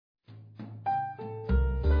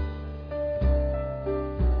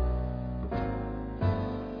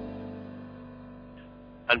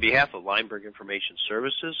On behalf of Lineberg Information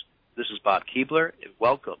Services, this is Bob Keebler, and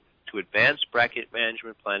welcome to Advanced Bracket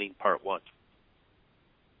Management Planning Part 1.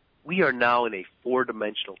 We are now in a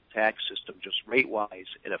four-dimensional tax system, just rate-wise,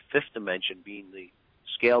 and a fifth dimension being the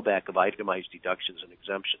scale back of itemized deductions and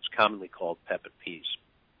exemptions, commonly called PEP and Ps.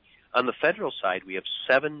 On the federal side, we have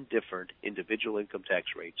 7 different individual income tax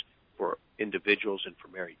rates for individuals and for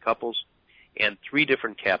married couples, and 3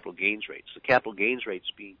 different capital gains rates. The capital gains rates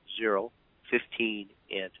being 0, 15,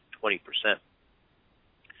 and 20%.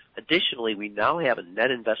 Additionally, we now have a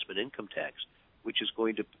net investment income tax, which is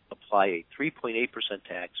going to apply a 3.8%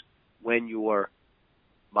 tax when your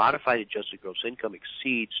modified adjusted gross income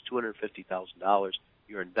exceeds $250,000.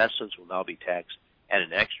 Your investments will now be taxed at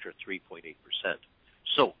an extra 3.8%.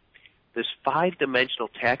 So this 5-dimensional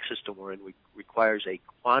tax system we're in requires a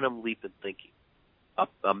quantum leap in thinking,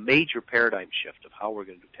 a major paradigm shift of how we're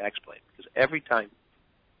going to do tax planning, because every time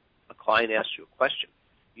a client asks you a question,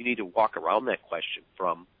 you need to walk around that question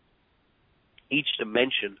from each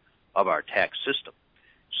dimension of our tax system.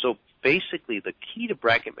 So basically, the key to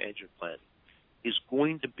bracket management planning is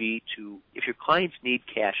going to be to, if your clients need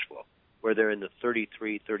cash flow, where they're in the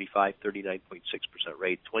 33, 35, 39.6%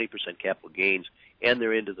 rate, 20% capital gains, and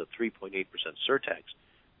they're into the 3.8% surtax,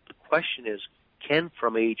 the question is, can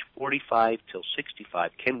from age 45 till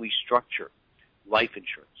 65, can we structure life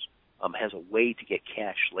insurance as a way to get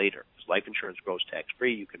cash later? Because life insurance grows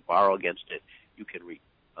tax-free. You can borrow against it. You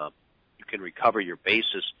can recover your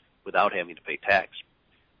basis without having to pay tax.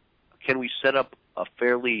 Can we set up a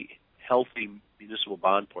fairly healthy municipal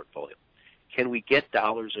bond portfolio? Can we get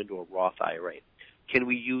dollars into a Roth IRA? Can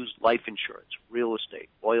we use life insurance, real estate,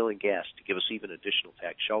 oil and gas to give us even additional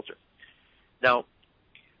tax shelter? Now,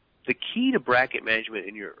 the key to bracket management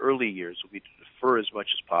in your early years will be to defer as much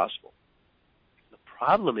as possible. The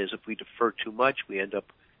problem is if we defer too much, we end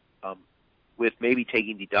up with maybe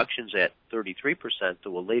taking deductions at 33%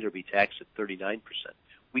 that will later be taxed at 39%.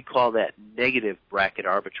 We call that negative bracket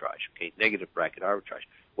arbitrage, okay, negative bracket arbitrage.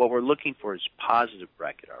 What we're looking for is positive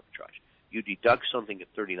bracket arbitrage. You deduct something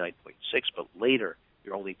at 39.6, but later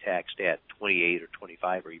you're only taxed at 28 or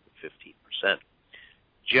 25 or even 15%.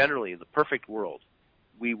 Generally, in the perfect world,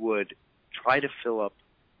 we would try to fill up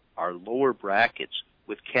our lower brackets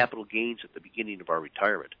with capital gains at the beginning of our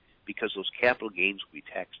retirement, because those capital gains will be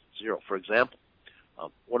taxed at 0. For example,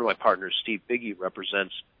 one of my partners, Steve Biggie,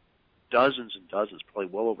 represents dozens and dozens, probably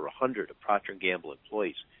well over 100 of Procter & Gamble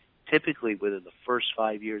employees. Typically, within the first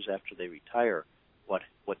 5 years after they retire,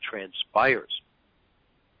 what transpires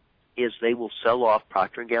is they will sell off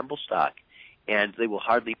Procter & Gamble stock, and they will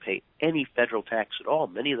hardly pay any federal tax at all.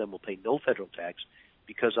 Many of them will pay no federal tax,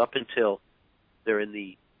 because up until they're in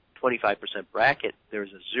the 25% bracket,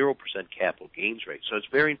 there's a 0% capital gains rate. So it's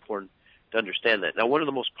very important to understand that. Now, one of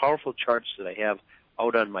the most powerful charts that I have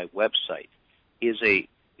out on my website is a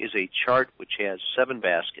chart which has 7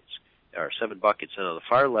 baskets, or 7 buckets, and on the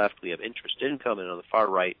far left we have interest income, and on the far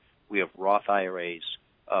right we have Roth IRAs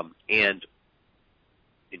and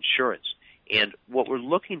insurance. And what we're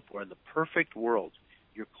looking for in the perfect world,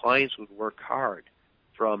 your clients would work hard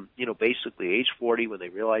from, basically age 40 when they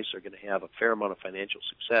realize they're going to have a fair amount of financial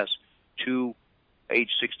success to age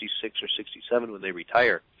 66 or 67 when they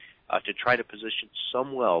retire, to try to position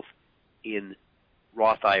some wealth in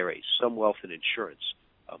Roth IRAs, some wealth in insurance,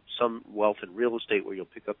 some wealth in real estate where you'll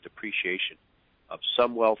pick up depreciation,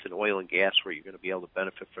 some wealth in oil and gas where you're going to be able to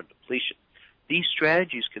benefit from depletion. These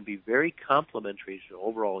strategies can be very complementary to an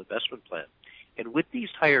overall investment plan. And with these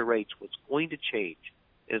higher rates, what's going to change,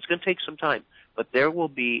 and it's going to take some time, but there will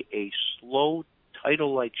be a slow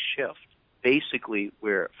tidal-like shift, basically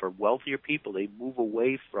where for wealthier people, they move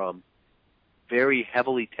away from very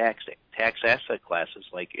heavily taxed tax asset classes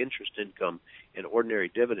like interest income and ordinary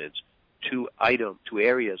dividends to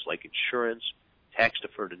areas like insurance,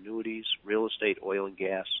 tax-deferred annuities, real estate, oil and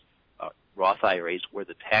gas, Roth IRAs, where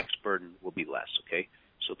the tax burden will be less, okay?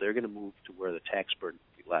 So they're going to move to where the tax burden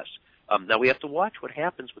will be less. Now, we have to watch what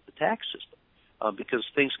happens with the tax system because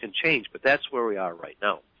things can change, but that's where we are right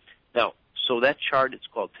now. Now, so that chart, it's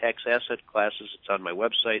called Tax Asset Classes. It's on my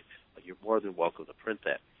website. You're more than welcome to print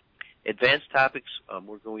that. Advanced topics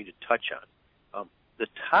we're going to touch on. The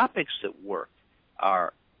topics that work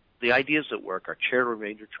are, the ideas that work are charitable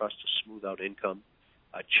remainder trust to smooth out income,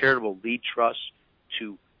 charitable lead trust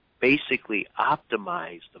to basically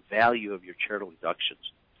optimize the value of your charitable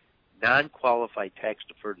deductions, non-qualified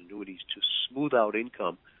tax-deferred annuities to smooth out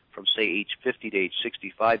income from, say, age 50 to age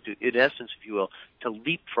 65, to, in essence, if you will, to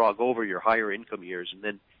leapfrog over your higher income years and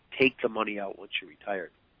then take the money out once you're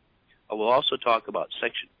retired. We'll also talk about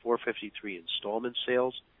Section 453 installment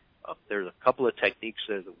sales. There's a couple of techniques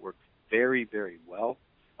there that work very, very well.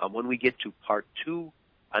 When we get to part 2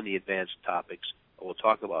 on the advanced topics, we'll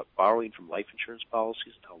talk about borrowing from life insurance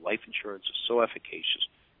policies and how life insurance is so efficacious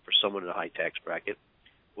for someone in a high tax bracket.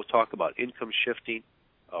 We'll talk about income shifting.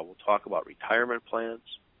 We'll talk about retirement plans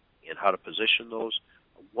and how to position those.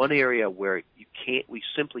 One area where we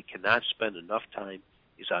simply cannot spend enough time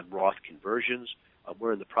is on Roth conversions.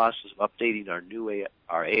 We're in the process of updating our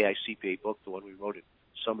AICPA book, the one we wrote in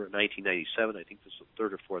summer of 1997. I think this is the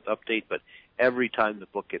third or fourth update, but every time the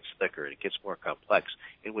book gets thicker and it gets more complex.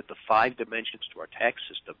 And with the 5 dimensions to our tax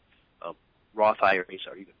system, Roth IRAs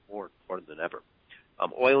are even more important than ever.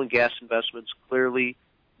 Oil and gas investments, clearly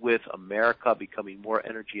with America becoming more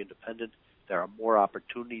energy independent, there are more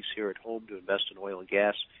opportunities here at home to invest in oil and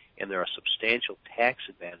gas, and there are substantial tax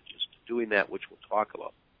advantages to doing that, which we'll talk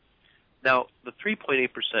about. Now, the 3.8%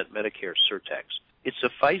 Medicare surtax, it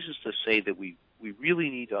suffices to say that we really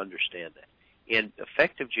need to understand that. And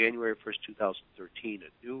effective January 1st, 2013,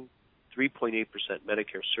 a new 3.8%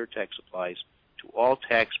 Medicare surtax applies to all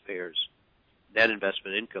taxpayers' net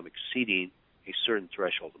investment income exceeding a certain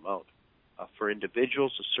threshold amount. For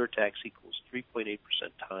individuals, the surtax equals 3.8%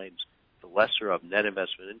 times the lesser of net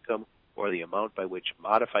investment income or the amount by which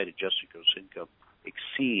modified adjusted gross income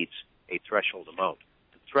exceeds a threshold amount.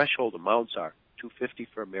 The threshold amounts are $250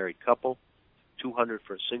 for a married couple, $200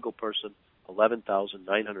 for a single person,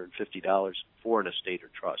 $11,950 for an estate or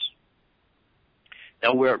trust.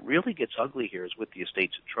 Now, where it really gets ugly here is with the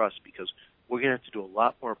estates and trusts, because we're going to have to do a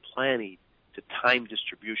lot more planning to time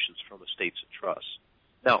distributions from estates and trusts.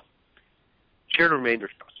 Now, charitable remainder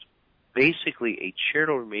trust. Basically, a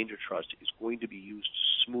charitable remainder trust is going to be used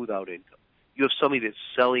to smooth out income. You have somebody that's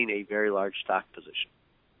selling a very large stock position.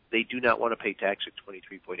 They do not want to pay tax at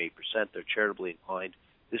 23.8%. They're charitably inclined.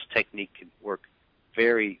 This technique can work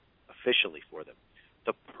very efficiently for them.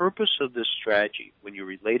 The purpose of this strategy, when you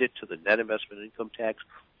relate it to the net investment income tax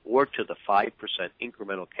or to the 5%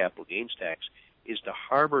 incremental capital gains tax, is to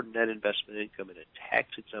harbor net investment income in a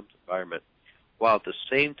tax-exempt environment while at the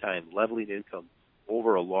same time leveling income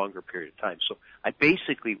over a longer period of time. So I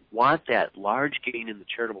basically want that large gain in the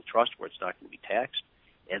charitable trust where it's not going to be taxed,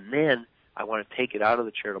 and then I want to take it out of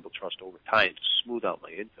the charitable trust over time to smooth out my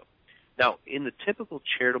income. Now, in the typical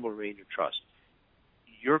charitable remainder trust,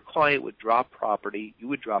 your client would drop property, you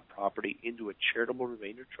would drop property into a charitable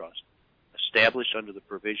remainder trust established under the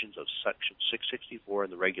provisions of Section 664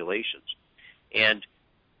 and the regulations, and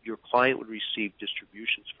your client would receive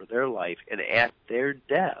distributions for their life, and at their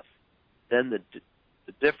death, then the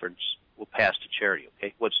difference will pass to charity,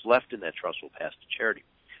 okay? What's left in that trust will pass to charity.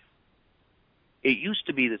 It used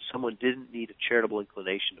to be that someone didn't need a charitable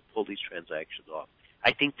inclination to pull these transactions off.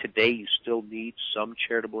 I think today you still need some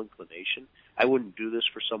charitable inclination. I wouldn't do this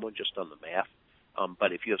for someone just on the math,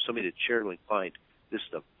 but if you have somebody that's charitably inclined, this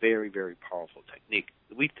is a very, very powerful technique.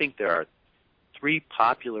 We think there are 3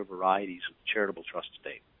 popular varieties of charitable trust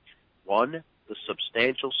today. 1, the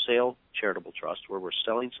substantial sale charitable trust, where we're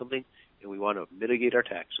selling something and we want to mitigate our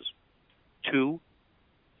taxes. 2,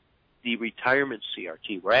 the retirement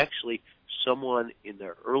CRT, where actually someone in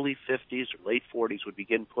their early 50s or late 40s would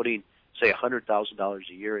begin putting, say, $100,000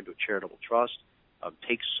 a year into a charitable trust,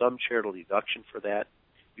 take some charitable deduction for that,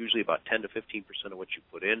 usually about 10 to 15% of what you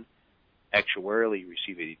put in. Actuarially, you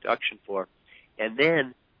receive a deduction for, and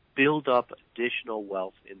then build up additional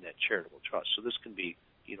wealth in that charitable trust. So this can be,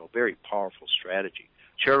 very powerful strategy.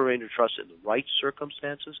 Charitable remainder trust in the right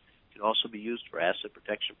circumstances can also be used for asset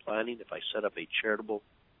protection planning. If I set up a charitable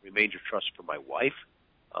remainder trust for my wife,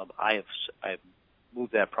 I have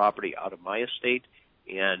moved that property out of my estate,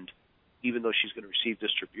 and even though she's going to receive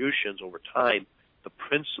distributions over time, the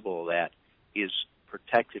principal of that is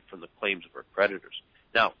protected from the claims of her creditors.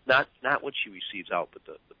 Now, not what she receives out, but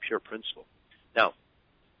the pure principal. Now,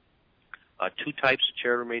 2 types of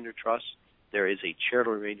charitable remainder trusts. There is a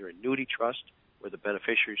charitable remainder annuity trust, where the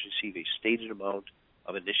beneficiaries receive a stated amount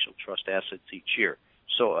of initial trust assets each year.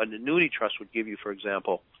 So an annuity trust would give you, for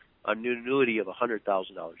example, an annuity of $100,000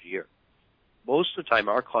 a year. Most of the time,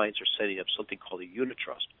 our clients are setting up something called a unit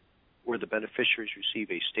trust, where the beneficiaries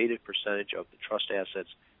receive a stated percentage of the trust assets,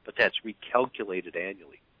 but that's recalculated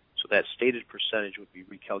annually. So that stated percentage would be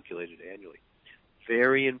recalculated annually.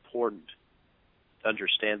 Very important to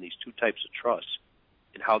understand these 2 types of trusts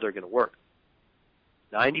and how they're going to work.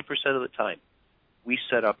 90% of the time, we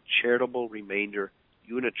set up charitable remainder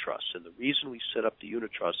unit trusts, and the reason we set up the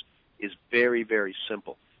unit trust is very, very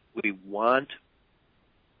simple. We want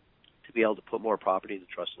to be able to put more property in the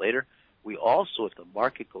trust later. We also, if the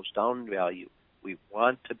market goes down in value, we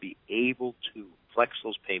want to be able to flex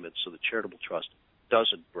those payments so the charitable trust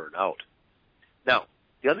doesn't burn out. Now,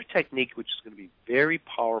 the other technique, which is going to be very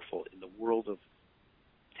powerful in the world of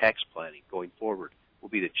tax planning going forward will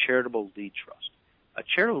be the charitable lead trust. A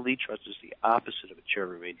charitable lead trust is the opposite of a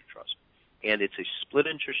charitable remainder trust, and it's a split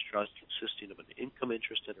interest trust consisting of an income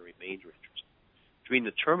interest and a remainder interest. During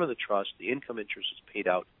the term of the trust, the income interest is paid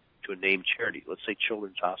out to a named charity, let's say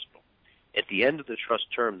Children's Hospital. At the end of the trust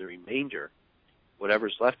term, the remainder, whatever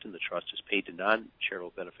is left in the trust, is paid to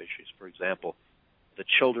non-charitable beneficiaries. For example, the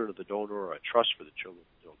children of the donor or a trust for the children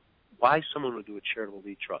of the donor. Why someone would do a charitable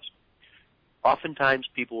lead trust? Oftentimes,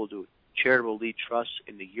 people will do a charitable lead trust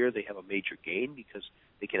in the year they have a major gain because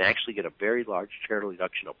they can actually get a very large charitable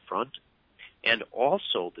deduction up front. And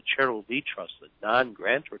also, the charitable lead trust, the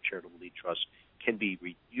non-grantor charitable lead trust, can be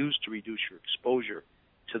used to reduce your exposure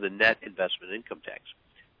to the net investment income tax.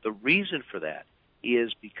 The reason for that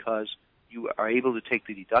is because you are able to take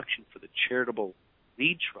the deduction for the charitable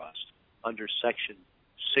lead trust under Section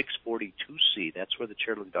 642C. That's where the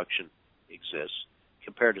charitable deduction exists,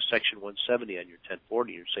 compared to Section 170 on your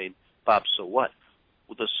 1040. You're saying, Bob, so what?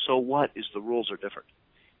 Well, the so what is the rules are different.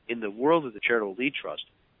 In the world of the charitable lead trust,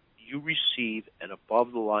 you receive an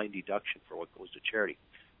above-the-line deduction for what goes to charity.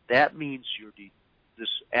 That means this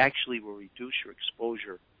actually will reduce your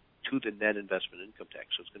exposure to the net investment income tax.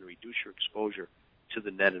 So it's going to reduce your exposure to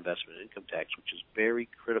the net investment income tax, which is very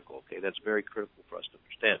critical. Okay, that's very critical for us to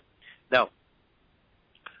understand. Now,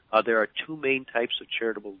 there are two main types of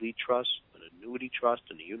charitable lead trusts: an annuity trust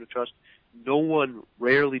and a unit trust.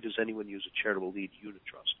 Rarely does anyone use a charitable lead unit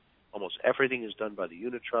trust. Almost everything is done by the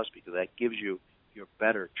unit trust because that gives you your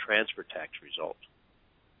better transfer tax result.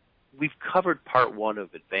 We've covered part one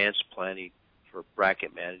of advanced planning for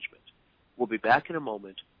bracket management. We'll be back in a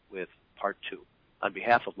moment with part two. On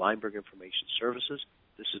behalf of Lineberg Information Services,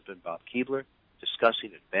 this has been Bob Keebler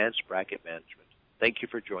discussing advanced bracket management. Thank you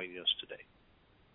for joining us today.